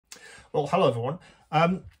Well, hello everyone.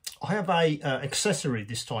 I have a accessory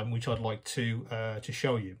this time which I'd like to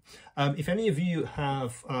show you. If any of you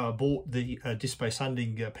have bought the display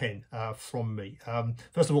sanding pen from me,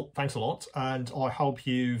 first of all, thanks a lot, and I hope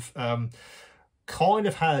you've kind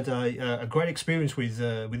of had a great experience with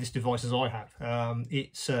this device as I have.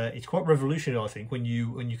 It's quite revolutionary, I think, when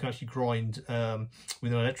you can actually grind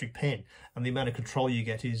with an electric pen, and the amount of control you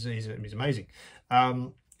get is amazing.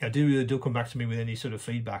 Do come back to me with any sort of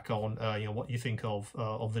feedback on what you think of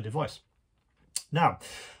the device. Now,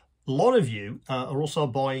 a lot of you are also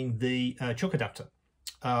buying the chuck adapter,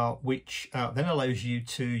 which then allows you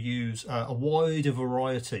to use a wider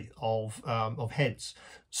variety of heads.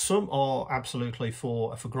 Some are absolutely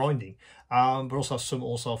for grinding, but also some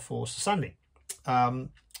for sanding.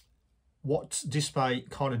 What display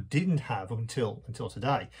kind of didn't have until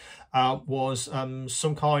today was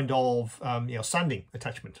some kind of sanding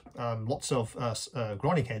attachment. Lots of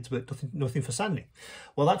grinding heads, but nothing for sanding.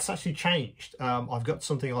 Well, that's actually changed. I've got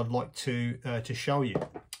something I'd like to show you.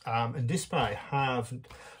 And display have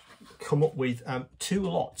come up with two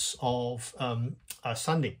lots of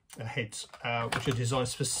sanding heads, which are designed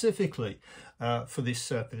specifically for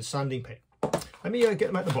this sanding pen. Let me get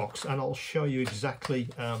them out of the box, and I'll show you exactly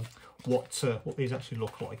what these actually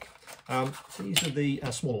look like. These are the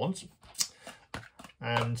smaller ones,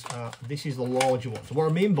 and this is the larger ones. What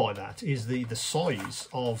I mean by that is the size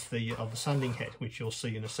of the sanding head, which you'll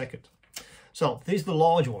see in a second. So these are the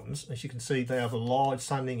large ones. As you can see, they have a large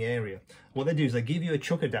sanding area. What they do is they give you a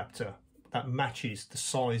chuck adapter that matches the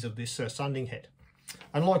size of this sanding head.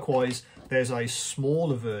 And likewise, there's a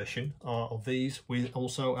smaller version of these with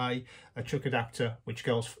also a chuck adapter which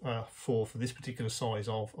goes for this particular size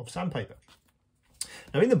of sandpaper.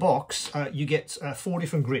 Now in the box, you get 4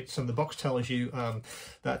 different grits, and the box tells you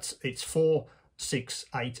that it's 4, 6,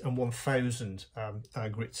 8 and 1000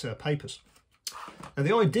 grit papers. Now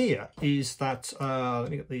the idea is that, let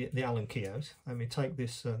me get the Allen key out. Let me take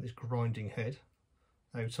this grinding head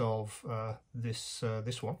out of this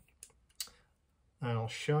one. And I'll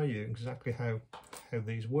show you exactly how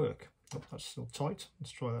these work. Oh, that's still tight.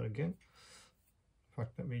 Let's try that again. In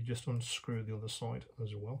fact, let me just unscrew the other side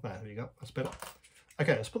as well. There we go. That's better.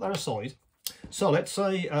 Okay, let's put that aside. So let's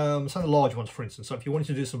say the large ones, for instance. So if you wanted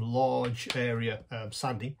to do some large area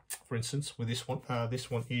sanding, for instance, with this one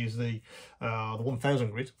is the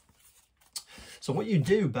 1000 grit. So what you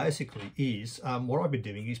do basically is, what I've been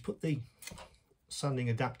doing is put the sanding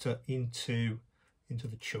adapter into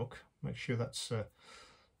the chuck. Make sure that's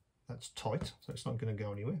tight, so it's not going to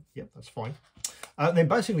go anywhere. Yep, that's fine. Then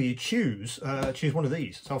basically you choose one of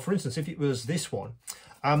these. So for instance, if it was this one,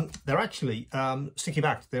 they're actually sticky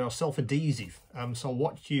back. They are self-adhesive. So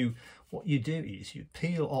what you do is you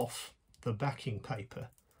peel off the backing paper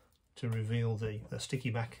to reveal the sticky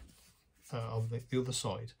back of the other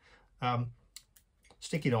side.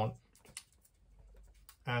 Stick it on,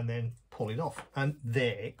 and then pull it off, and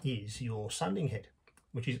there is your sanding head,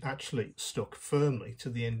 which is actually stuck firmly to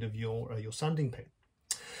the end of your sanding pen.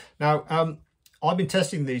 Now, I've been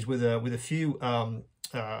testing these with a few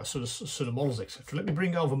sort of models, etc. Let me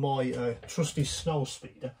bring over my trusty snow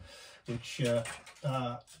speeder, which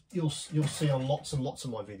you'll see on lots and lots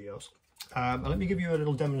of my videos. And let me give you a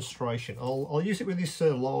little demonstration. I'll use it with this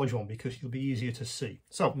large one because it'll be easier to see.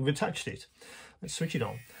 So we've attached it. Let's switch it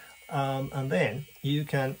on, and then you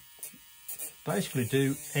can basically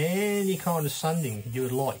do any kind of sanding you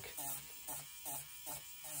would like.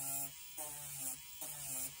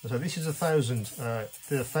 So this is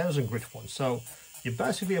 1000 grit one. So you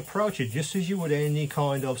basically approach it just as you would any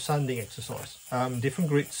kind of sanding exercise.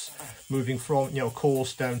 Different grits, moving from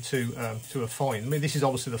coarse down to a fine. I mean, this is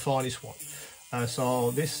obviously the finest one.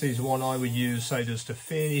 So this is one I would use, say, just to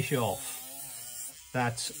finish off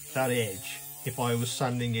that edge if I was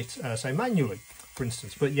sanding it, say, manually, for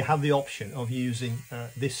instance. But you have the option of using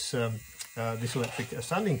this electric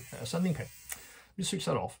sanding pen. Let me switch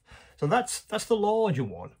that off. So that's the larger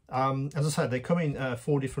one. As I said, they come in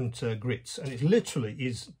 4 different grits, and it literally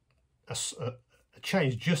is a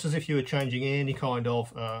change, just as if you were changing any kind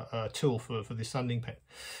of tool for this sanding pen.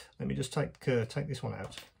 Let me just take this one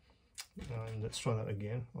out, and let's try that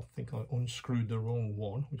again. I think I unscrewed the wrong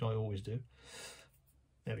one, which I always do.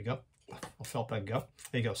 There we go. I felt that go.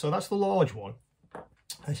 There you go. So that's the large one.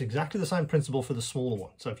 It's exactly the same principle for the smaller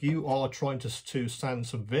one. So if you are trying to sand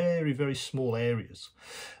some very, very small areas,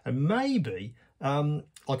 and maybe,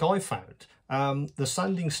 like I found, the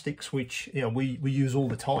sanding sticks, which we use all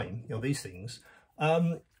the time, these things,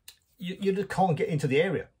 you just can't get into the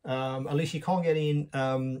area. At least you can't get in,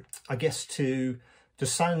 I guess, to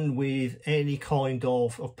sand with any kind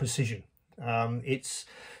of precision. It's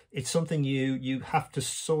it's something you have to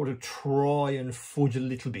sort of try and fudge a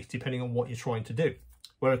little bit depending on what you're trying to do.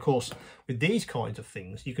 Where of course with these kinds of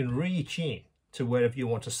things you can reach in to wherever you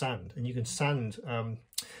want to sand, and you can sand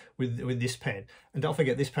with this pen. And don't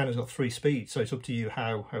forget, this pen has got 3 speeds, so it's up to you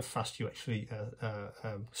how fast you actually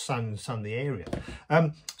sand the area.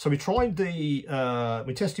 So we tried we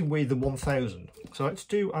tested with the 1000. So let's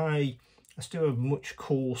do a much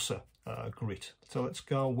coarser grit. So let's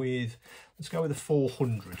go with the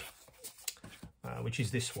 400, which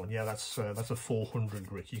is this one. Yeah, that's a 400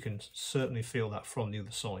 grit. You can certainly feel that from the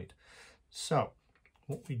other side. So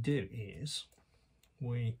what we do is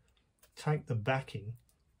we take the backing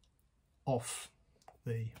off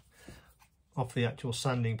the actual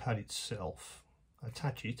sanding pad itself,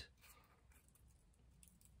 attach it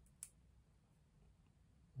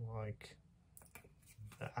like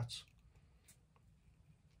that. I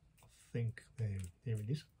think there it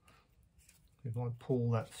is. If I pull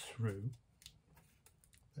that through,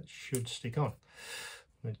 that should stick on.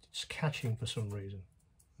 It's catching for some reason.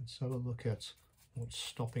 Let's have a look at what's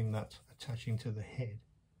stopping that attaching to the head.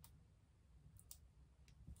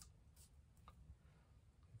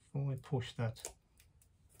 If I push that,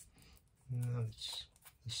 there's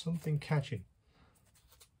something catching.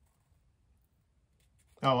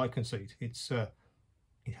 Oh, I can see it.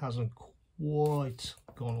 It hasn't quite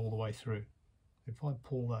gone all the way through. If I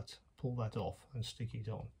pull that off and stick it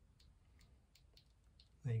on,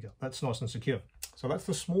 there you go. That's nice and secure. So that's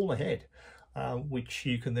the smaller head, which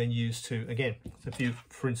you can then use to, again, if you,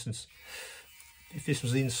 for instance, if this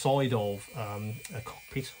was inside of a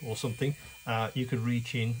cockpit or something, you could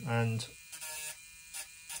reach in and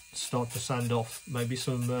start to sand off maybe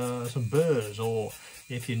some burrs, or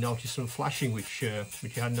if you notice some flashing which you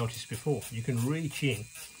hadn't noticed before, you can reach in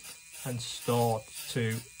and start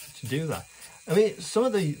to do that. I mean, some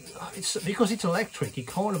of because it's electric, it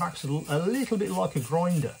kind of acts a little bit like a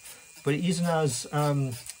grinder, but it isn't as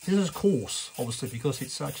coarse, obviously, because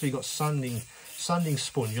it's actually got sanding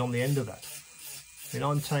sponge on the end of that. I mean,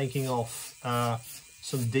 I'm taking off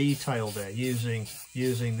some detail there using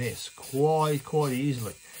this quite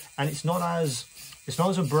easily, and it's not as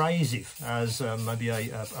abrasive as maybe a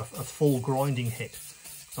full grinding head.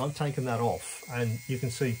 So I've taken that off, and you can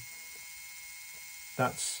see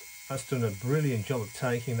that's done a brilliant job of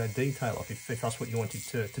taking that detail off, if that's what you wanted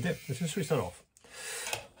to do. Let's just switch that off.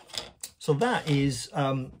 So that is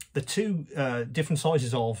the 2 different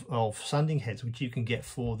sizes of sanding heads which you can get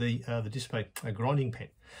for the display grinding pen.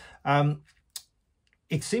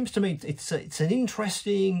 It seems to me it's an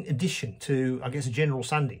interesting addition to, I guess, general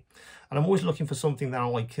sanding, and I'm always looking for something that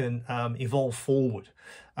I can evolve forward.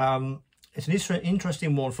 It's an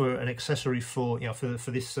interesting one for an accessory for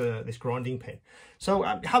this grinding pen. So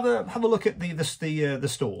have a look at the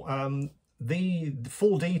store. The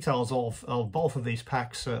full details of both of these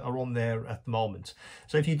packs are on there at the moment.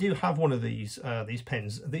 So if you do have one of these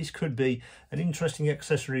pens, these could be an interesting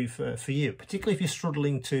accessory for you, particularly if you're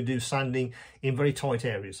struggling to do sanding in very tight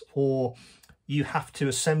areas, or you have to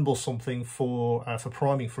assemble something for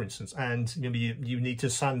priming, for instance, and maybe you need to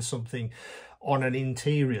sand something on an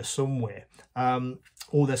interior somewhere,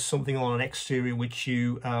 or there's something on an exterior which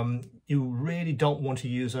you really don't want to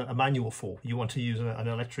use a manual for. You want to use an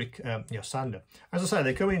electric sander. As I say,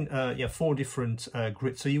 they come in 4 different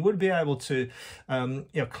grits, so you would be able to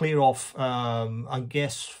clear off I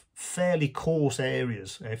guess fairly coarse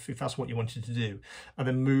areas if that's what you wanted to do, and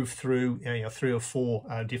then move through 3 or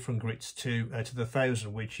 4 different grits to the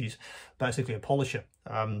 1000, which is basically a polisher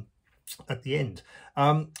at the end.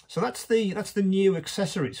 So that's the new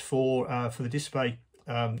accessories for the display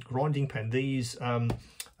grinding pen. These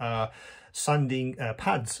sanding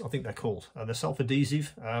pads, I think they're called. They're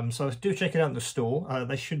self-adhesive. So do check it out in the store.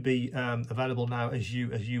 They should be available now as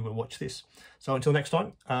you watch this. So until next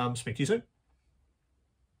time, speak to you soon.